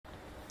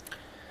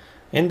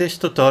In this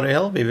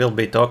tutorial we will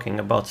be talking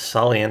about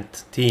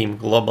Salient theme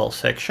global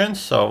sections,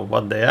 so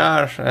what they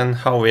are and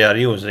how we are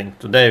using.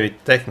 Today we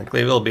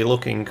technically will be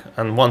looking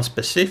on one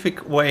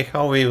specific way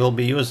how we will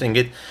be using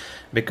it,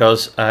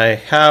 because I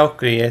have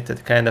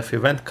created kind of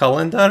event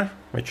calendar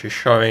which is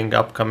showing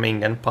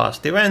upcoming and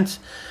past events.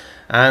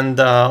 And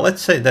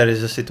let's say there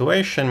is a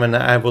situation when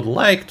I would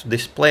like to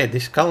display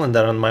this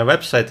calendar on my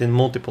website in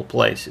multiple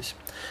places.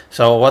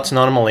 So what's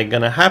normally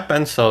gonna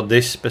happen, so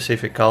this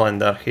specific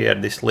calendar here,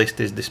 this list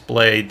is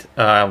displayed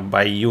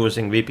by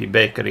using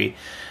WPBakery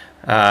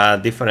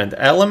different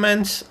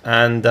elements,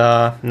 and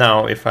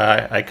now if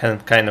I can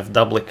kind of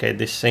duplicate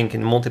this thing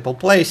in multiple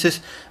places,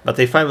 but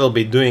if I will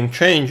be doing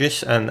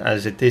changes, and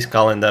as it is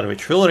calendar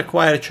which will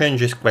require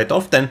changes quite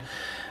often,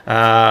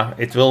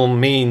 it will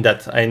mean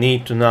that I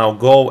need to now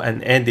go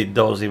and edit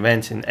those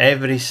events in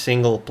every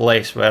single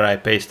place where I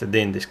pasted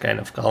in this kind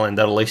of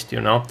calendar list,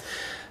 you know.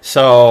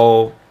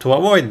 So to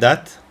avoid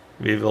that,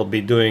 we will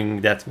be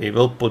doing that. We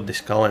will put this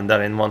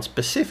calendar in one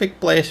specific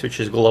place, which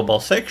is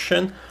global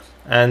section,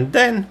 and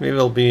then we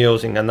will be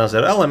using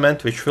another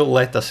element which will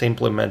let us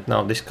implement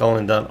now this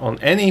calendar on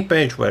any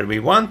page where we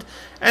want.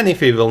 And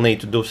if we will need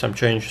to do some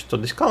changes to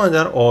this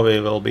calendar, all we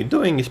will be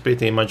doing is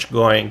pretty much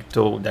going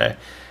to the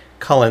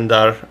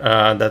calendar,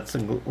 that's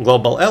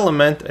global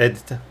element,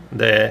 edit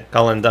the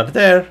calendar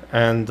there,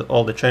 and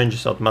all the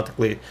changes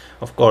automatically,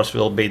 of course,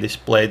 will be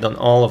displayed on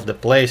all of the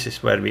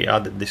places where we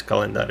added this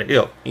calendar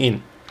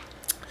in.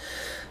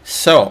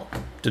 So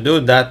to do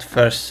that,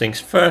 first things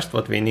first,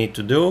 what we need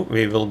to do,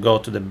 we will go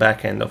to the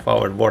back end of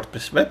our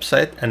WordPress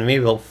website and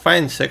we will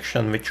find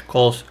section which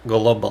calls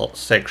global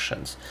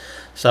sections.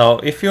 So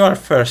if you are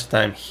first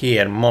time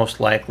here,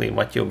 most likely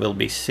what you will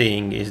be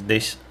seeing is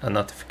this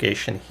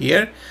notification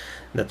here,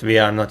 that we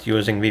are not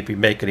using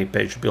WPBakery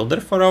page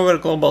builder for our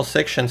global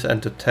sections.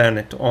 And to turn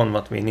it on,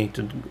 what we need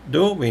to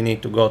do, we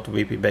need to go to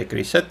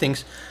WPBakery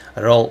settings,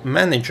 role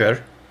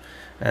manager,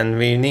 and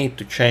we need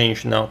to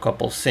change now a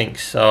couple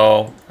things.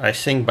 So I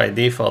think by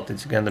default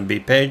it's gonna be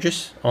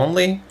pages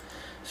only,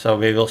 so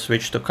we will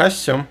switch to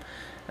custom,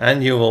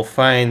 and you will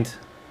find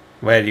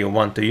where you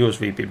want to use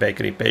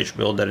WPBakery page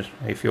builder.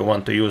 If you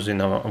want to use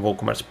in a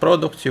WooCommerce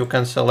products, you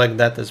can select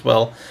that as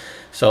well.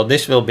 So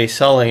this will be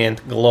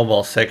Salient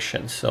global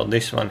sections. So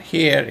this one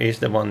here is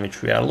the one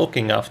which we are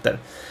looking after.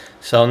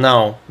 So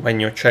now when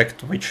you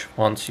checked which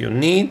ones you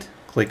need,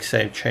 click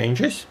Save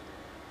Changes.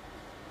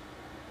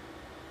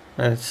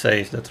 And it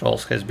says that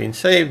roles has been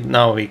saved.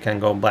 Now we can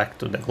go back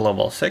to the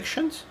global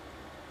sections.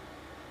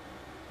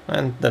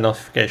 And the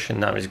notification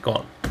now is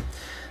gone.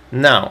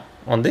 Now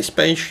on this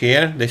page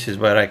here, this is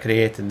where I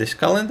created this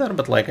calendar.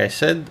 But like I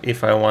said,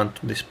 if I want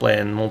to display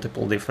in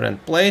multiple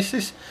different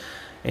places,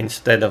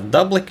 instead of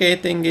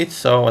duplicating it,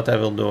 so what I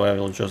will do, I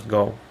will just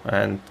go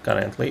and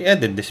currently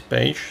edit this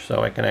page,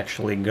 so I can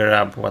actually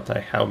grab what I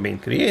have been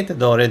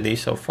created already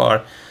so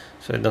far,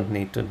 so I don't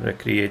need to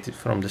recreate it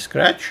from the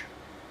scratch.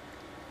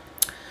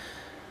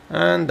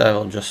 And I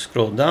will just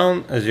scroll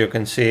down. As you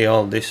can see,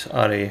 all this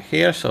area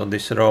here, so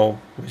this row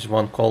is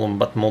one column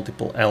but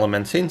multiple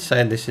elements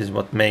inside. This is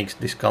what makes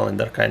this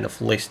calendar kind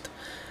of list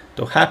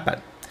to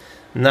happen.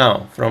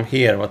 Now from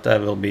here, what I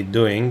will be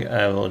doing,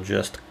 I will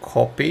just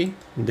copy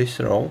this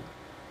row.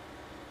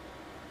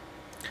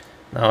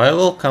 Now I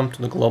will come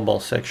to the global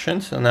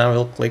sections and I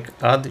will click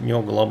add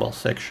new global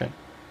section.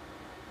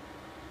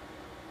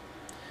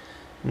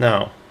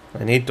 Now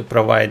I need to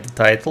provide the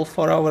title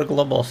for our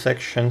global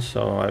section,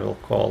 so I will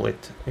call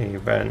it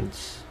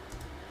events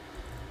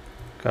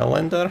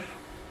calendar.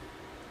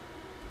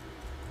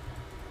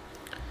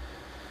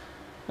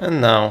 And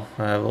now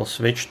I will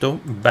switch to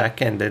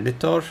backend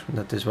editor.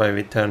 That is why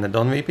we turned it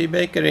on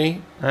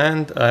WPBakery,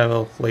 and I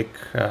will click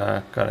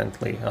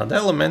currently add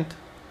element.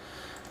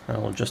 I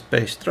will just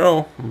paste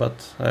row,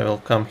 but I will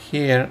come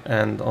here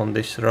and on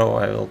this row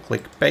I will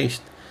click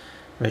paste,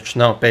 which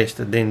now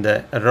pasted in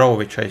the row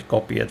which I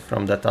copied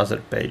from that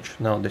other page.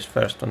 Now this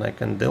first one I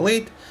can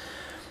delete,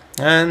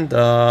 and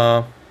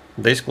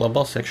this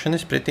global section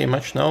is pretty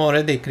much now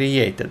already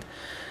created.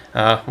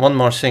 One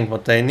more thing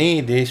what I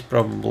need is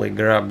probably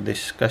grab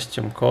this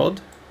custom code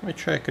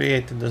which I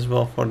created as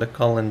well for the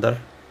calendar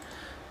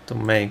to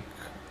make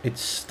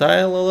its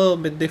style a little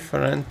bit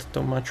different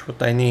to match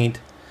what I need.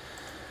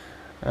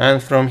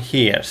 And from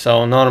here,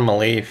 so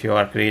normally if you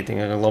are creating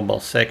a global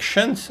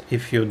sections,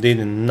 if you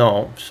didn't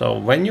know, so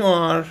when you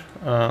are,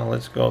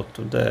 let's go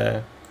to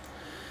the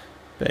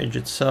page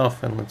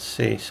itself and let's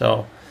see.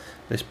 So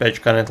this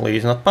page currently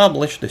is not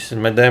published. This is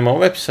my demo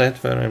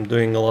website where I'm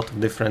doing a lot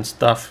of different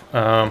stuff.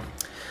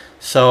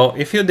 So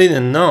if you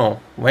didn't know,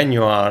 when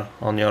you are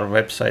on your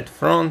website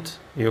front,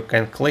 you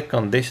can click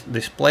on this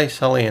display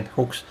Salient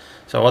hooks.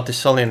 So what is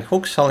Salient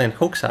hooks? Salient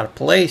hooks are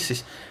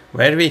places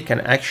where we can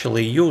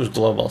actually use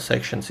global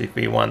sections if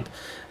we want.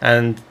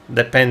 And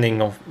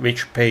depending on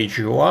which page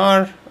you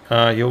are,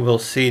 you will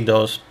see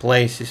those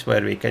places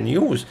where we can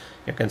use.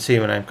 You can see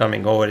when I'm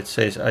coming over, it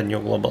says a new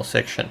global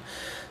section.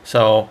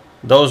 So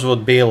those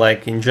would be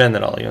like in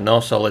general, you know.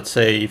 So let's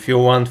say if you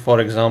want,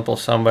 for example,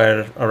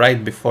 somewhere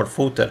right before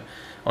footer,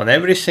 on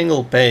every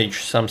single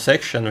page some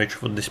section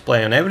which would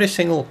display on every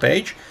single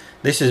page,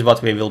 this is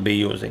what we will be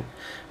using.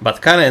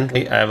 But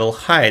currently I will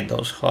hide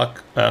those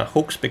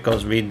hooks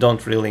because we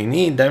don't really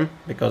need them,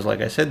 because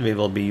like I said, we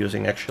will be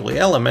using actually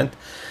element.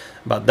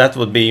 But that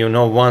would be, you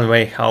know, one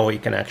way how we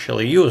can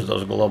actually use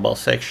those global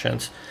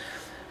sections.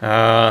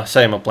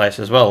 Same applies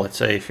as well. Let's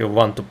say if you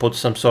want to put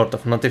some sort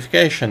of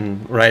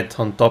notification right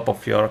on top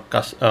of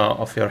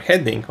your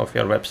heading of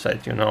your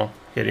website, you know,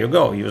 here you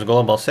go, use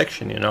global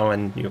section, you know,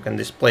 and you can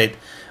display it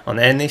on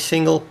any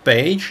single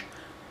page.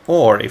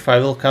 Or if I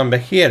will come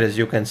back here, as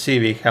you can see,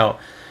 we have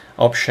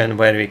option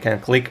where we can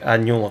click a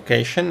new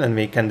location and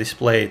we can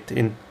display it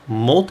in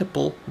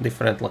multiple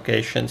different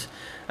locations.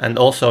 And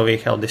also we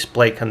have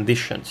display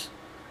conditions,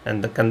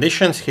 and the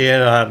conditions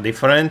here are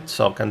different.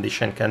 So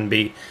condition can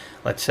be,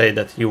 let's say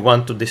that you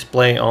want to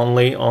display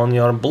only on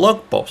your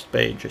blog post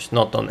pages,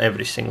 not on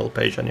every single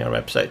page on your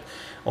website,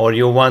 or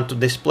you want to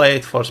display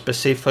it for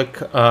specific,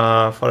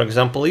 for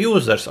example,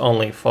 users,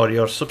 only for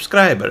your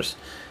subscribers,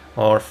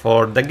 or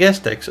for the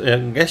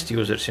guest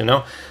users, you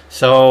know.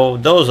 So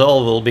those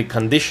all will be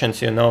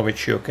conditions, you know,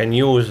 which you can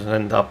use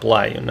and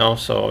apply, you know.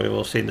 So you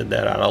will see that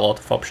there are a lot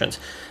of options.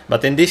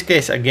 But in this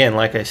case, again,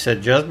 like I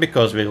said, just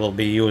because we will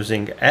be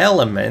using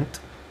element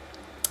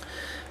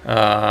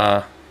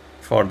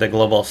for the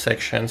global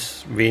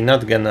sections, we're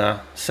not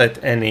gonna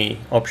set any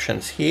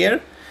options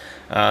here.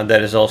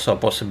 There is also a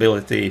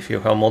possibility, if you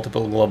have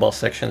multiple global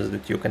sections,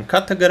 that you can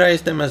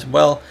categorize them as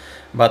well.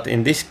 But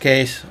in this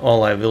case,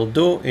 all I will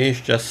do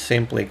is just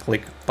simply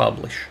click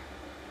publish.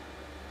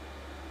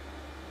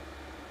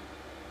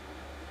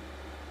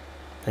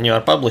 And you are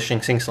publishing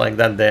things like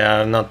that. They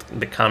are not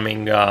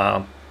becoming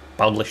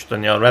published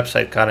on your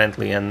website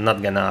currently and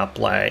not gonna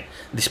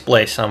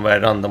display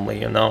somewhere randomly,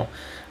 you know.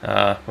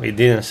 We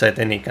didn't set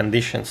any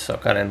conditions, so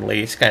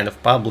currently it's kind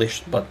of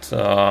published, but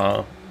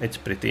it's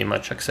pretty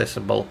much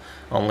accessible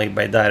only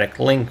by direct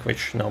link,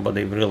 which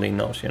nobody really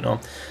knows, you know.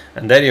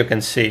 And there you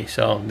can see,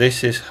 so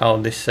this is how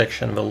this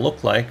section will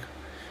look like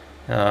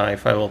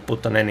if I will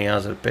put on any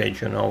other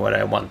page, you know, where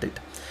I want it.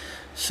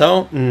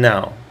 So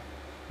now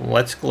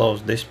let's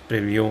close this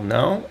preview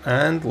now,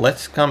 and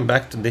let's come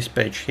back to this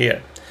page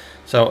here.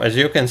 So as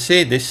you can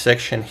see, this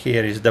section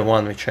here is the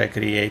one which I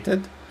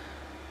created.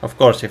 Of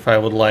course, if I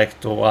would like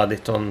to add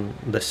it on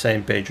the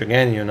same page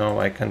again, you know,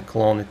 I can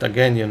clone it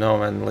again, you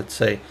know, and let's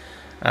say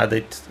add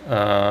it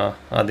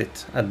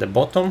at the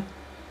bottom.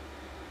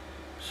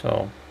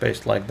 So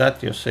paste like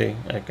that, you see,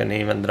 I can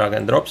even drag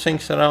and drop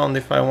things around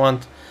if I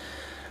want.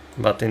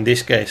 But in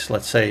this case,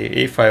 let's say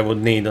if I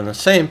would need on the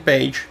same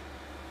page,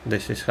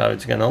 this is how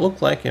it's gonna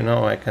look like, you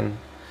know. I can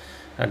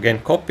again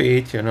copy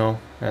it, you know,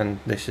 and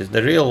this is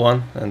the real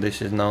one, and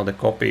this is now the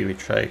copy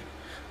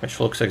which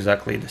looks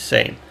exactly the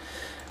same.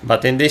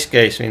 But in this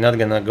case, we're not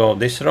gonna go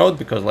this route,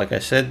 because like I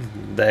said,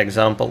 the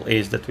example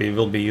is that we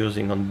will be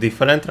using on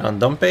different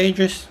random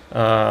pages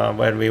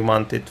where we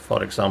want it.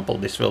 For example,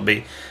 this will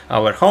be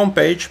our home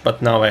page,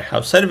 but now I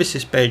have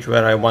services page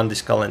where I want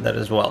this calendar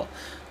as well.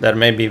 There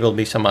maybe will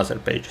be some other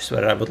pages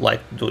where I would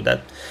like to do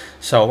that.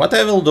 So what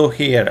I will do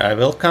here, I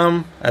will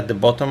come at the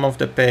bottom of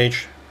the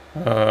page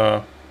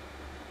and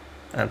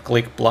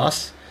click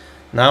plus.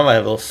 Now I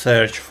will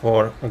search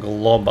for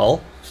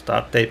global,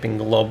 start typing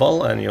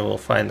global, and you will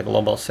find the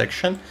global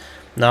section.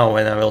 Now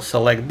when I will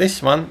select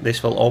this one,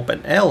 this will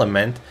open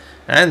element,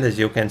 and as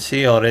you can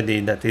see already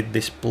that it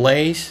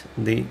displays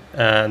the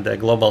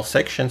global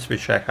sections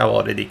which I have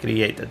already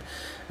created.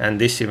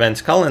 And this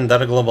events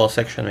calendar global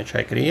section which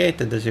I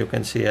created, as you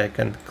can see, I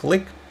can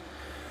click.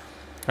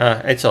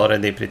 It's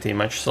already pretty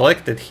much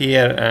selected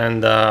here.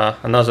 And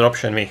another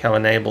option, we have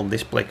enabled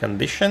display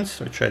conditions,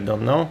 which I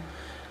don't know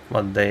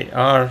what they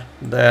are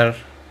there.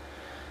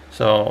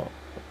 So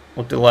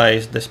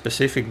utilize the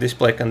specific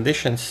display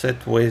conditions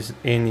set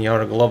within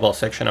your global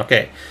section.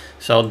 Okay,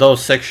 so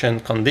those section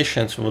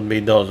conditions would be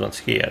those ones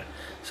here.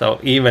 So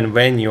even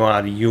when you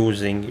are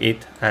using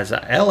it as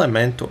an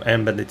element to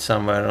embed it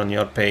somewhere on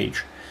your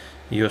page,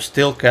 you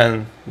still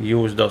can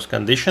use those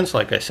conditions.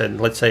 Like I said,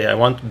 let's say I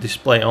want to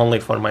display only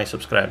for my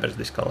subscribers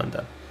this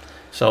calendar.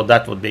 So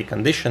that would be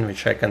condition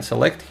which I can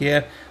select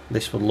here.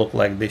 This would look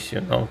like this,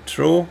 you know,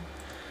 true.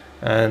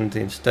 And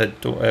instead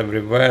to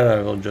everywhere,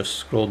 I will just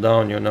scroll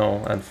down, you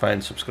know, and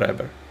find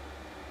subscriber.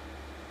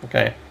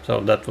 Okay, so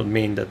that would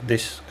mean that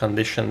this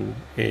condition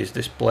is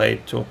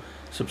displayed to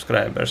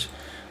subscribers.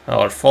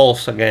 Or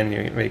false,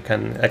 again, we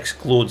can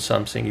exclude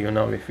something, you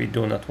know, if we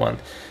do not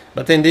want.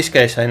 But in this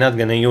case, I'm not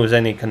going to use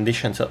any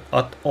conditions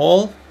at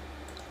all.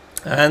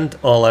 And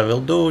all I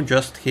will do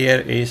just here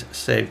is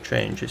save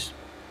changes.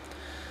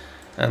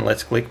 And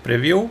let's click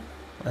preview.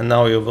 And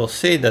now you will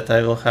see that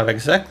I will have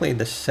exactly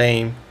the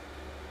same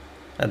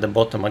at the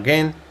bottom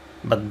again,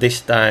 but this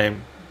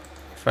time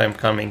if I'm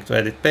coming to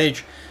edit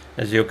page,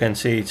 as you can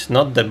see, it's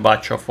not the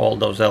batch of all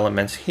those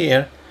elements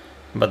here,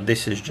 but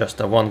this is just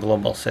a one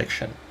global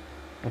section.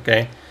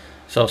 Okay,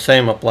 so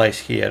same applies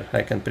here.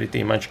 I can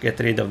pretty much get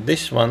rid of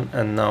this one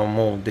and now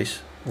move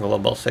this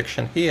global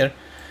section here,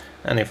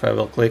 And if I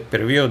will click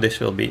preview, this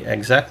will be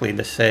exactly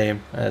the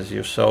same as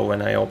you saw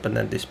when I opened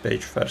this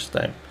page first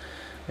time.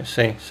 You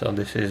see, so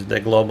this is the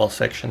global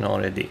section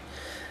already.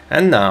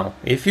 And now,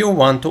 if you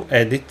want to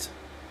edit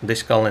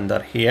this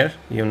calendar here,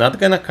 you're not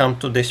gonna come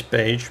to this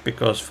page,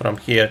 because from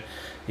here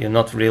you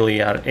not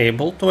really are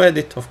able to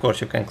edit. Of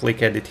course, you can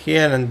click edit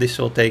here and this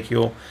will take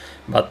you,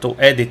 but to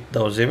edit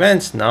those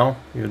events now,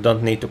 you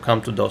don't need to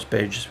come to those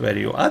pages where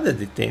you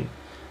added it in.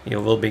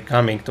 You will be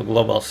coming to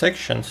global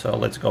section. So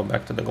let's go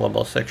back to the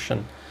global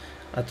section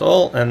at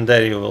all, and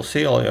there you will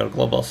see all your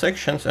global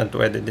sections. And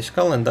to edit this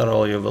calendar,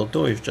 all you will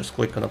do is just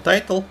click on the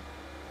title,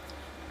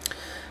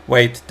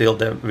 wait till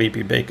the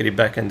WPBakery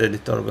backend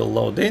editor will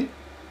load in,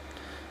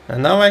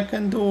 and now I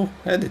can do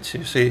edits.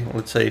 You see,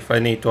 let's say if I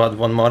need to add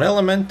one more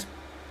element,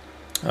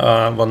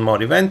 one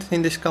more event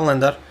in this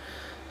calendar,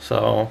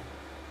 so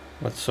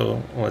let's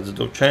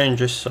do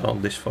changes. So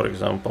this, for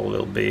example,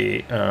 will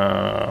be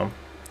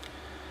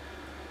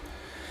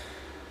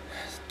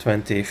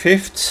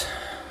 25th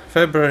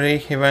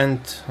February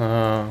event.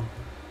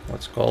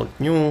 Let's call it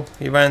new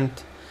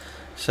event,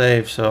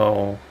 save.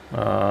 So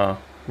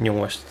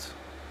newest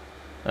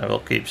I will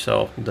keep,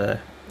 so the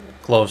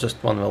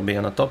closest one will be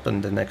on the top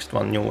and the next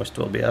one, newest,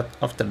 will be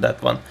after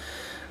that one.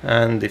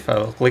 And if I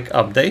will click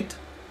update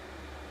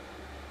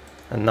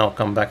and now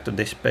come back to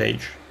this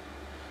page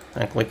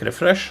and click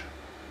refresh,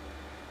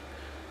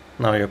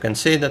 now you can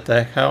see that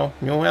I have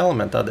new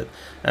element added.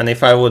 And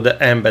if I would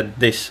embed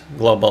this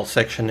global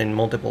section in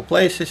multiple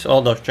places,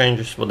 all those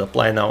changes would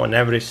apply now on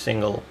every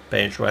single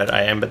page where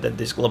I embedded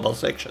this global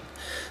section.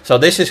 So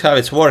this is how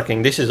it's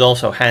working. This is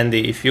also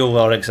handy if you,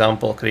 for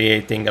example,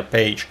 creating a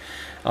page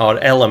or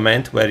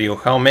element where you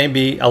have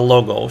maybe a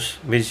logos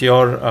with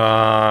your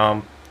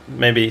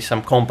maybe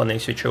some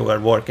companies which you are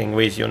working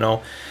with, you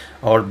know,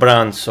 or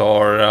brands,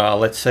 or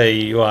let's say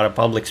you are a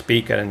public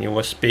speaker and you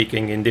were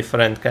speaking in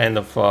different kind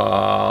of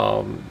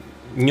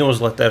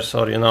newsletters,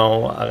 or you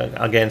know,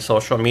 again,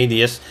 social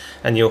medias,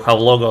 and you have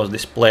logos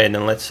displayed,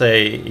 and let's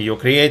say you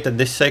created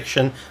this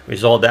section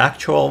with all the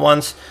actual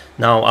ones.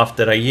 Now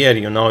after a year,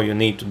 you know, you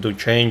need to do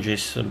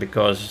changes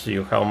because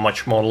you have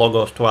much more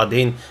logos to add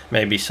in,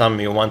 maybe some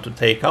you want to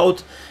take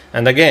out.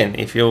 And again,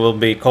 if you will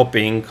be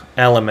copying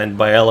element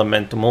by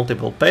element to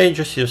multiple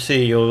pages, you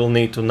see you will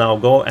need to now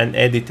go and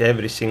edit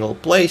every single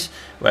place,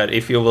 where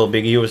if you will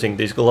be using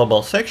this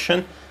global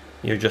section,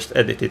 you just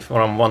edit it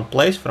from one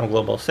place, from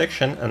global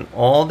section, and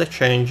all the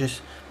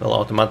changes will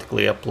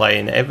automatically apply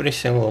in every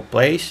single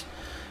place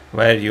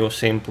where you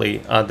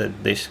simply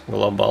added this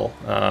global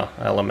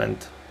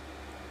element,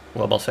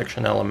 global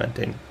section element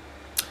in.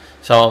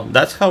 So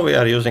that's how we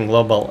are using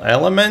global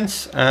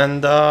elements,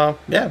 and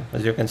yeah,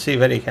 as you can see,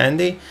 very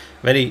handy,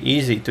 very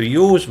easy to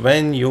use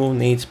when you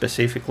need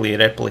specifically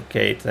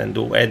replicate and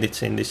do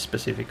edits in this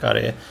specific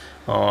area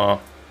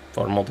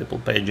for multiple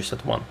pages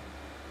at once.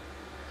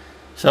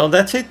 So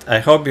that's it. I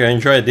hope you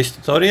enjoyed this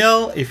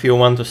tutorial. If you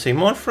want to see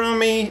more from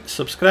me,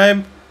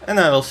 subscribe, and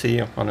I will see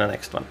you on the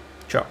next one.